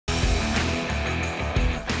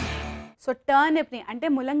So టర్నిప్ని అంటే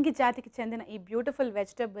ములంగి జాతికి చెందిన ఈ బ్యూటిఫుల్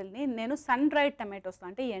వెజిటబుల్ని నేను సన్ డ్రైడ్ టమాటోస్తో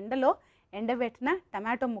అంటే ఎండలో ఎండబెట్టిన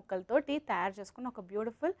టమాటో ముక్కలతోటి తయారు చేసుకున్న ఒక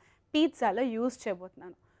బ్యూటిఫుల్ పిజ్జాలో యూజ్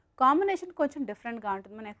చేయబోతున్నాను. కాంబినేషన్ కొంచెం డిఫరెంట్గా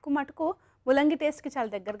ఉంటుంది. మనం ఎక్కువ మటుకు ములంగి టేస్ట్కి చాలా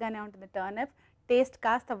దగ్గరగానే ఉంటుంది. టర్నిప్ టేస్ట్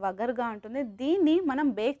కాస్త వగరుగా ఉంటుంది. దీన్ని మనం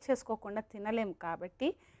బేక్ చేసుకోకుండా తినలేము కాబట్టి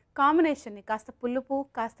కాంబినేషన్ని కాస్త పులుపు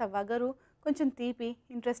కాస్త వగరు కొంచెం తీపి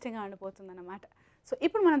ఇంట్రెస్టింగ్గా ఉండిపోతుంది అన్నమాట. సో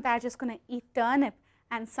ఇప్పుడు మనం తయారు చేసుకునే ఈ turnip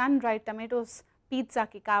and sun dried tomatoes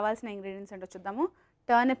పిజ్జాకి కావాల్సిన ఇంగ్రీడియంట్స్ ఏంటో చూద్దాము.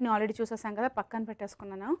 టర్నిప్ని ఆల్రెడీ చూసేసాం కదా, పక్కన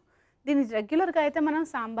పెట్టేసుకున్నాను. దీన్ని రెగ్యులర్గా అయితే మనం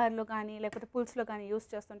సాంబార్లో కానీ లేకపోతే పులుసులో కానీ యూస్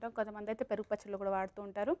చేస్తుంటాం. కొంతమంది అయితే పెరుగు పచ్చళ్ళు కూడా వాడుతూ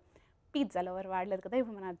ఉంటారు. పిజ్జాలో ఎవరు వాడలేదు కదా,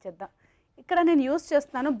 ఇప్పుడు మనం అది చేద్దాం. ఇక్కడ నేను యూస్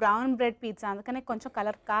చేస్తున్నాను బ్రౌన్ బ్రెడ్ పిజ్జా, అందుకనే కొంచెం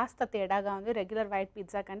కలర్ కాస్త తేడాగా ఉంది. రెగ్యులర్ వైట్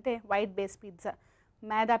పిజ్జా కంటే వైట్ బేస్ పిజ్జా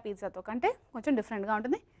మైదా పిజ్జాతో కంటే కొంచెం డిఫరెంట్గా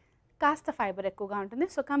ఉంటుంది. కాస్త ఫైబర్ ఎక్కువగా ఉంటుంది.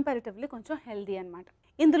 సో కంపారిటివ్లీ కొంచెం హెల్దీ అనమాట.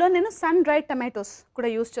 ఇందులో నేను సన్ డ్రైడ్ టమాటోస్ కూడా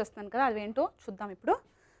యూస్ చేస్తున్నాను కదా, అవేంటో చూద్దాం ఇప్పుడు.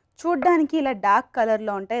 చూడ్డానికి ఇలా డార్క్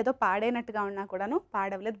కలర్లో ఉంటాయి, ఏదో పాడైనట్టుగా ఉన్నా కూడాను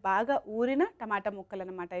పాడవలేదు. బాగా ఊరిన టమాటా ముక్కలు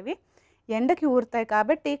అనమాట. ఇవి ఎండకి ఊరుతాయి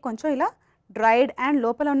కాబట్టి కొంచెం ఇలా డ్రైడ్ అండ్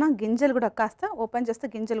లోపల ఉన్న గింజలు కూడా కాస్త ఓపెన్ చేస్తే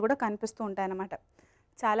గింజలు కూడా కనిపిస్తూ ఉంటాయి అన్నమాట.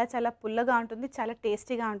 చాలా చాలా పుల్లగా ఉంటుంది, చాలా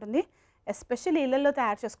టేస్టీగా ఉంటుంది. ఎస్పెషల్లీ ఇళ్ళల్లో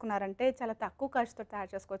తయారు చేసుకున్నారంటే చాలా తక్కువ ఖర్చుతో తయారు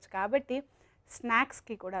చేసుకోవచ్చు కాబట్టి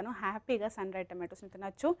స్నాక్స్కి కూడాను హ్యాపీగా సన్ డ్రైడ్ టమాటోస్ని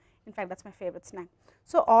తినచ్చు. In fact that's my favourite snack.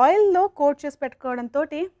 So ఆయిల్లో కోట్ చేసి పెట్టుకోవడంతో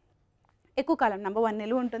ఎక్కువ కాలం నెంబర్ 1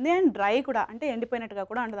 నిలువ ఉంటుంది అండ్ డ్రై కూడా అంటే ఎండిపోయినట్టుగా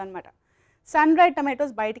కూడా ఉండదు అనమాట. సన్ డ్రైడ్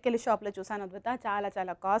టమాటోస్ బయటికి వెళ్ళి షాప్లో చూసాను అద్భుత, చాలా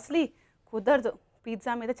చాలా కాస్ట్లీ, కుదరదు.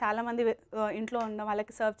 పిజ్జా మీద చాలామంది ఇంట్లో ఉన్న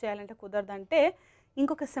వాళ్ళకి సర్వ్ చేయాలంటే కుదరదు. అంటే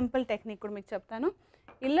ఇంకొక సింపుల్ టెక్నిక్ కూడా మీకు చెప్తాను.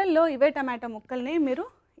 ఇళ్ళల్లో ఇవే టమాటో ముక్కల్ని మీరు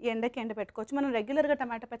ఎండకి పెట్టుకోవచ్చు. మనం రెగ్యులర్గా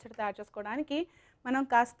టమాటా పచ్చడి తయారు చేసుకోవడానికి మనం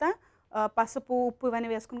కాస్త పసుపు ఉప్పు ఇవన్నీ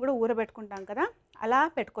వేసుకుని కూడా ఊరబెట్టుకుంటాం కదా, అలా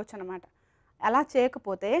పెట్టుకోవచ్చు అనమాట. అలా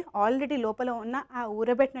చేయకపోతే ఆల్రెడీ లోపల ఉన్న ఆ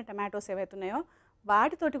ఊరబెట్టిన టమాటోస్ ఏవైతే ఉన్నాయో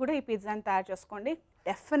వాటితోటి కూడా ఈ పిజ్జాని తయారు చేసుకోండి.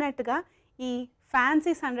 డెఫినెట్గా ఈ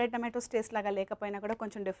fancy sun dried tomatoes taste లాగా లేకపోయినా కూడా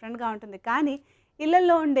కొంచెం డిఫరెంట్గా ఉంటుంది. కానీ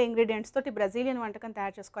ఇళ్ళల్లో ఉండే ఇంగ్రీడియంట్స్ తోటి బ్రెజిలియన్ వంటకం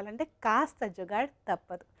తయారు చేసుకోవాలంటే కాస్త జుగాడ్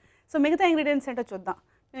తప్పదు. సో మిగతా ఇంగ్రీడియంట్స్ ఏంటో చూద్దాం.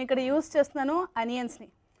 నేను ఇక్కడ యూస్ చేస్తున్నాను అనియన్స్ని,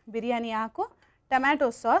 బిర్యానీ ఆకు, టమాటో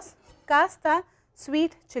సాస్, కాస్త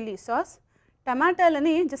స్వీట్ చిల్లీ సాస్,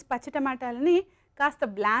 టమాటాలని జస్ట్ పచ్చి టమాటాలని కాస్త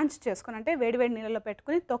బ్లాంచ్ చేసుకుని అంటే వేడివేడి నీళ్ళలో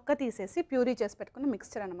పెట్టుకుని తొక్క తీసేసి ప్యూరీ చేసి పెట్టుకున్న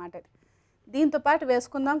మిక్స్చర్ అనమాట ఇది. దీంతోపాటు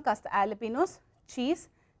వేసుకుందాం కాస్త ఆలిపినోస్, cheese,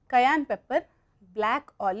 cyan pepper, black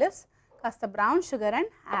olives, కాస్త brown sugar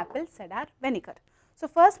and Apple cedar vinegar. So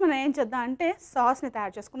first మనం ఏం చేద్దాం అంటే సాస్ని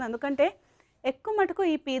తయారు చేసుకుందాం. ఎందుకంటే ఎక్కువ మటుకు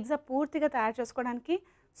ఈ పిజ్జా పూర్తిగా తయారు చేసుకోవడానికి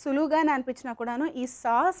సులువుగానే అనిపించినా కూడాను ఈ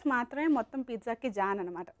సాస్ మాత్రమే మొత్తం పిజ్జాకి జాన్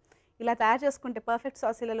అనమాట. ఇలా తయారు చేసుకుంటే పర్ఫెక్ట్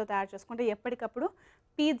సాసీలలో తయారు చేసుకుంటే ఎప్పటికప్పుడు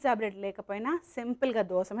పిజ్జా బ్రెడ్ లేకపోయినా సింపుల్గా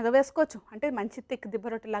దోశ మీద వేసుకోవచ్చు, అంటే మంచి థిక్ దిబ్బ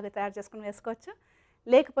రొట్టెలాగా తయారు చేసుకుని వేసుకోవచ్చు.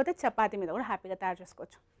 లేకపోతే చపాతీ మీద కూడా హ్యాపీగా తయారు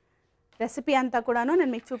చేసుకోవచ్చు. రెసిపీ అంతా కూడాను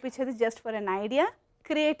నేను మీకు చూపించేది just for an idea,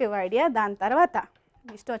 creative idea. దాని తర్వాత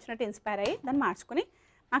ఇష్టం వచ్చినట్టు ఇన్స్పైర్ అయ్యి దాన్ని మార్చుకొని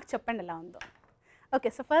మాకు చెప్పండి ఎలా ఉందో. ఓకే,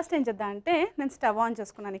 సో ఫస్ట్ ఏం చేద్దాం అంటే నేను స్టవ్ ఆన్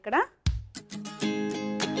చేసుకున్నాను. ఇక్కడ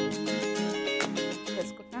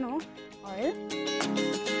వేసుకుంటున్నాను ఆయిల్.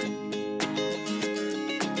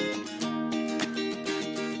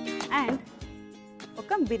 అండ్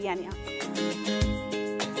ఒక బిర్యానీ ఆకు.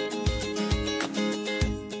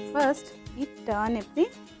 ఫస్ట్ ఈ టర్నిప్ని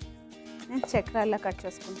నేను చక్రాల్లో కట్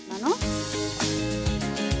చేసుకుంటున్నాను.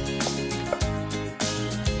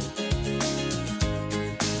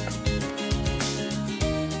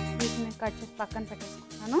 వీటిని కట్ చేసి పక్కన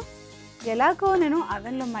పెట్టేసుకుంటున్నాను. ఎలాగో నేను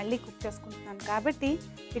అవెన్లో మళ్ళీ కుక్ చేసుకుంటున్నాను కాబట్టి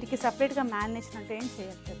వీటికి సపరేట్గా మ్యారినేషన్ అంటే ఏం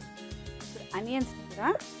చేయట్లేదు. ఇప్పుడు అనియన్స్ని కూడా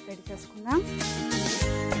రెడీ చేసుకుందాం.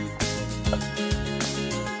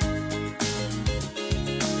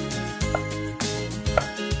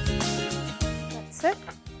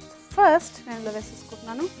 ఫస్ట్ నేను ఇందులో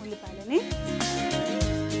వేసేసుకుంటున్నాను ఉల్లిపాయలని.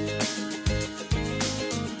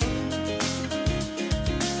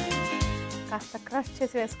 కాస్త క్రష్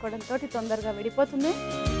చేసి వేసుకోవడంతో తొందరగా విడిపోతుంది,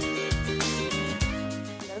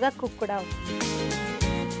 తొందరగా కుక్ కూడా అవుతుంది.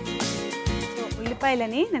 సో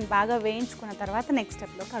ఉల్లిపాయలని నేను బాగా వేయించుకున్న తర్వాత నెక్స్ట్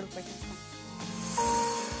స్టెప్లోకి అడుగు పెట్టేస్తాను.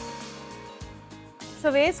 సో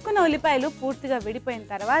వేసుకున్న ఉల్లిపాయలు పూర్తిగా విడిపోయిన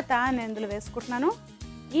తర్వాత నేను ఇందులో వేసుకుంటున్నాను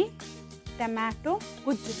ఈ టమాటో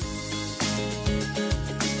గుజ్జు.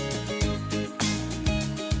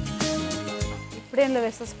 ఇప్పుడే ఇందులో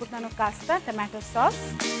వేసేసుకుంటున్నాను కాస్త టమాటో సాస్.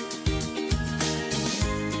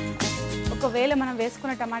 ఒకవేళ మనం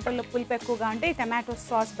వేసుకున్న టమాటోలో పులుపు ఎక్కువగా ఉంటే ఈ టమాటో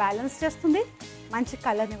సాస్ బ్యాలెన్స్ చేస్తుంది, మంచి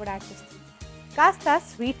కలర్ని కూడా యాడ్ చేస్తుంది. కాస్త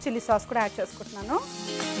స్వీట్ చిల్లీ సాస్ కూడా యాడ్ చేసుకుంటున్నాను.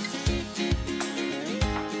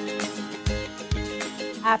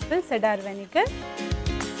 Apple cedar vinegar,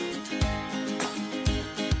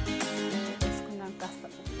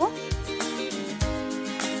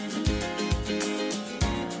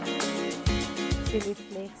 chili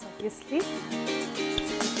flakes obviously.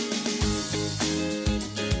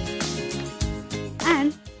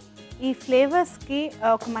 And ఈ ఫ్లేవర్స్కి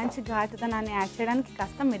ఒక మంచి ఘాటుదనాన్ని యాడ్ చేయడానికి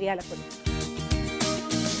కాస్త మిరియాల పొడి.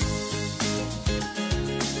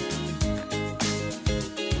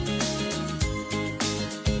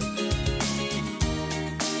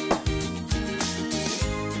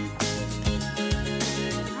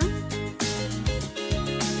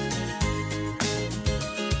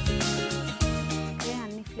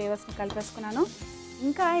 అన్ని ఫ్లేవర్స్ని కలిపేసుకున్నాను.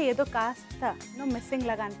 ఇంకా ఏదో కాస్త మిస్సింగ్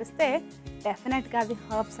లాగా అనిపిస్తే డెఫినెట్గా అది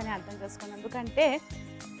హర్బ్స్ అని అర్థం చేసుకున్నాను. ఎందుకంటే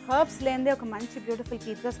హర్బ్స్ లేనిదే ఒక మంచి బ్యూటిఫుల్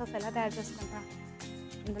పిజ్జా సాస్ ఎలా తయారు చేసుకుంటా.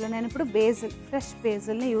 ఇందులో నేను ఇప్పుడు ఫ్రెష్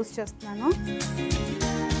బేజిల్ని యూజ్ చేస్తున్నాను.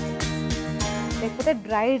 లేకపోతే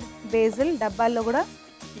డ్రైడ్ బేజిల్ డబ్బాల్లో కూడా,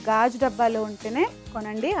 గాజు డబ్బాలో ఉంటేనే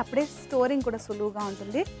కొనండి. అప్పుడే స్టోరింగ్ కూడా సులువుగా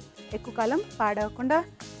ఉంటుంది, ఎక్కువ కాలం పాడవకుండా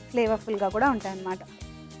ఫ్లేవర్ఫుల్గా కూడా ఉంటాయి అన్నమాట.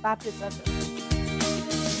 పాప్రికాస్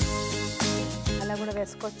అలా కూడా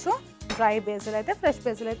వేసుకోవచ్చు. డ్రై బేజిల్ అయితే, ఫ్రెష్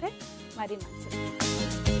బేజిల్ అయితే మరీ మంచిది.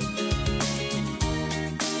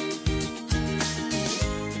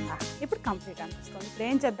 ఇప్పుడు కంప్లీట్ అనిపిస్తుంది. ఇప్పుడు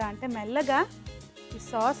ఏం చేద్దాం అంటే మెల్లగా ఈ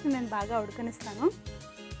సాస్ని నేను బాగా ఉడకనిస్తాను.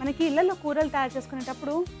 మనకి ఇళ్ళల్లో కూరలు తయారు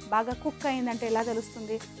చేసుకునేటప్పుడు బాగా కుక్ అయిందంటే ఎలా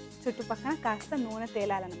తెలుస్తుంది? చుట్టుపక్కల కాస్త నూనె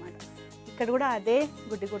తేలాలన్నమాట. ఇక్కడ కూడా అదే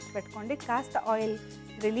గుడ్డి గుర్తుపెట్టుకోండి. కాస్త ఆయిల్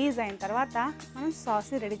రిలీజ్ అయిన తర్వాత మనం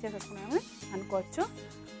సాస్ని రెడీ చేసేసుకున్నామని అనుకోవచ్చు.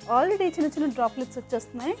 ఆల్రెడీ చిన్న చిన్న డ్రాప్లెట్స్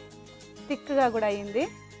వచ్చేస్తున్నాయి, థిక్గా కూడా అయ్యింది.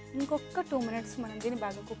 ఇంకొక 2 minutes మనం దీన్ని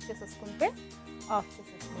బాగా కుక్ చేసేసుకుంటే ఆఫ్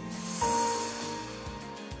చేసేసుకోవచ్చు.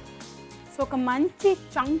 సో ఒక మంచి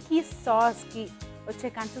చంకీ సాస్కి వచ్చే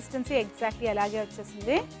కన్సిస్టెన్సీ ఎగ్జాక్ట్లీ అలాగే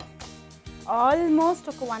వచ్చేసింది. ఆల్మోస్ట్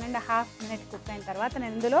ఒక 1.5 minute కుక్ అయిన తర్వాత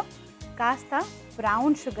నేను ఇందులో కాస్త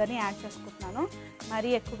బ్రౌన్ షుగర్ని యాడ్ చేసుకుంటున్నాను. మరీ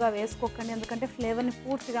ఎక్కువగా వేసుకోకండి, ఎందుకంటే ఫ్లేవర్ని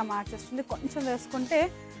పూర్తిగా మార్చేస్తుంది. కొంచెం వేసుకుంటే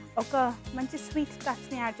ఒక మంచి స్వీట్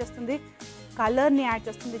టచ్ని యాడ్ చేస్తుంది, కలర్ని యాడ్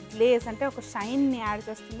చేస్తుంది, గ్లేజ్ అంటే ఒక షైన్ని యాడ్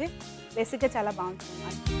చేస్తుంది. బేసిక్గా చాలా బాగుంటుంది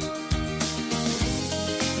అన్నమాట.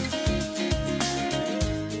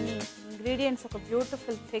 ఇంగ్రీడియంట్స్ ఒక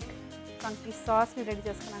బ్యూటిఫుల్ థిక్ చంకీ సాస్ని రెడీ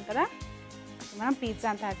చేసుకున్నాం కదా. మనం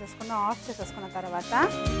పిజ్జా తయారు చేసుకున్నాం. ఆఫ్ చేసేసుకున్న తర్వాత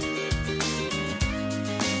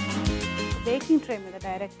బేకింగ్ ట్రే మీద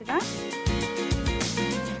డైరెక్ట్గా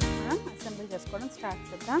మనం అసెంబుల్ చేసుకోవడం స్టార్ట్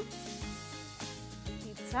చేద్దాం.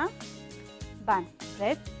 పిజ్జా బన్,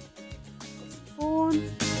 బ్రెడ్, స్పూన్,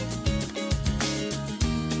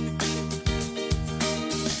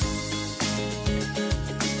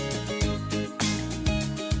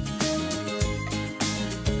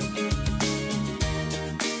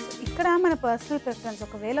 ఇక్కడ మన పర్సనల్ ప్రిఫరెన్స్.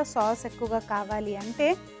 ఒకవేళ సాస్ ఎక్కువగా కావాలి అంటే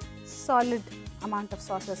సాలిడ్ అమౌంట్ ఆఫ్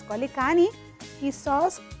సాస్ వేసుకోవాలి. కానీ ఈ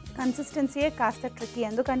సాస్ కన్సిస్టెన్సీయే కాస్త ట్రిక్కీ,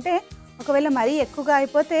 ఎందుకంటే ఒకవేళ మరీ ఎక్కువగా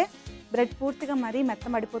అయిపోతే బ్రెడ్ పూర్తిగా మరీ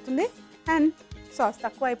మెత్తమడిపోతుంది, అండ్ సాస్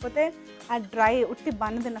తక్కువ అయిపోతే ఆ డ్రై ఉట్టి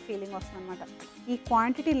బన్ తిన్న ఫీలింగ్ వస్తుంది అనమాట. ఈ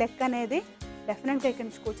క్వాంటిటీ లెక్క అనేది డెఫినెట్గా ఇక్కడి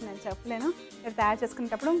నుంచి కూర్చొని నేను చెప్పలేను. మీరు తయారు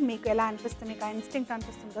చేసుకునేటప్పుడు మీకు ఎలా అనిపిస్తుంది, మీకు ఆ ఇన్స్టింక్ట్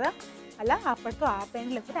అనిపిస్తుంది కదా, అలా అప్పటితో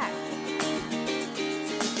ఆపేయండి, లేకపోతే యాడ్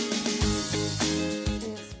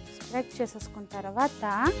స్ప్రెడ్ చేసేసుకున్న తర్వాత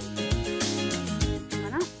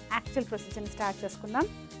మనం యాక్చువల్ ప్రొసీజర్ని స్టార్ట్ చేసుకుందాం.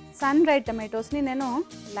 సన్ డ్రైడ్ టమాటోస్ని నేను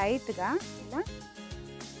లైట్గా ఇలా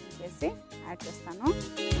చేసి యాడ్ చేస్తాను.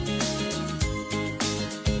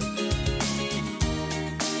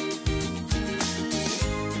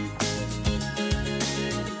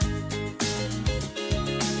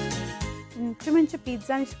 ఇంచుమించు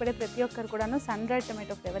పిజ్జాని ఇష్టపడే ప్రతి ఒక్కరు కూడాను సన్ డ్రైడ్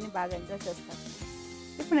టమాటో ఫ్లేవర్ని బాగా ఎంజాయ్ చేస్తారు.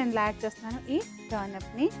 ఇప్పుడు నేను యాడ్ చేస్తున్నాను ఈ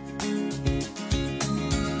టర్నిప్ని.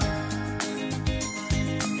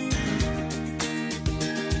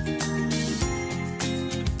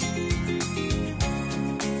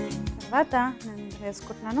 తర్వాత నేను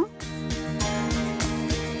వేసుకుంటున్నాను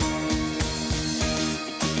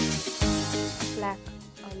బ్లాక్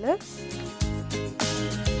ఆలివ్స్,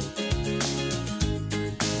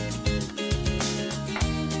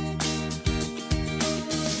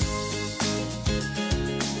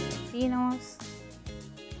 పీనోస్,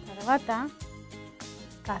 తర్వాత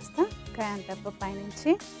కాస్త క్రయాన్ పెప్పర్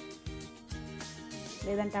పైనుంచి,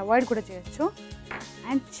 లేదంటే అవాయిడ్ కూడా చేయొచ్చు.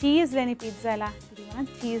 అండ్ చీజ్ లేని పిజ్జా ఎలా, ఇది మనం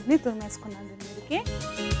చీజ్ని తురిమేసుకున్నాం దీని మీదకి.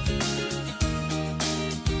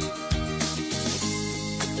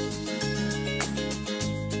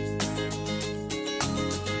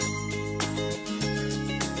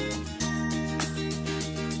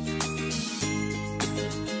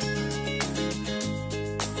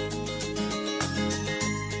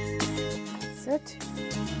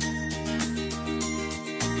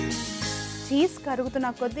 చీజ్ కరుగుతున్న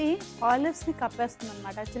కొద్దీ ఆలివ్స్ని కప్పేస్తుంది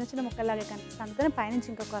అనమాట, చిన్న చిన్న ముక్కలాగే కనిపిస్తుంది. అందుకని పైనుంచి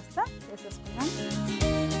ఇంకొక కాస్త వేసేసుకుందాం.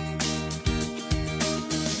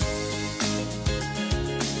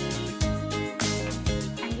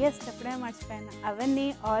 ఎస్ చెప్పడమే మర్చిపోయాను. అవన్నీ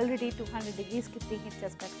ఆల్రెడీ 200 degreesకి ప్రీహీట్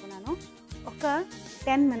చేసి పెట్టుకున్నాను. ఒక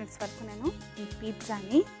 10 minutes వరకు నేను ఈ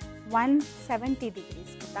పిజ్జాని 170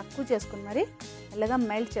 degreesకి తక్కువ చేసుకుని మరి మెల్లగా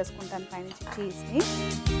మెల్ట్ చేసుకుంటాను పైనుంచి చీజ్ని.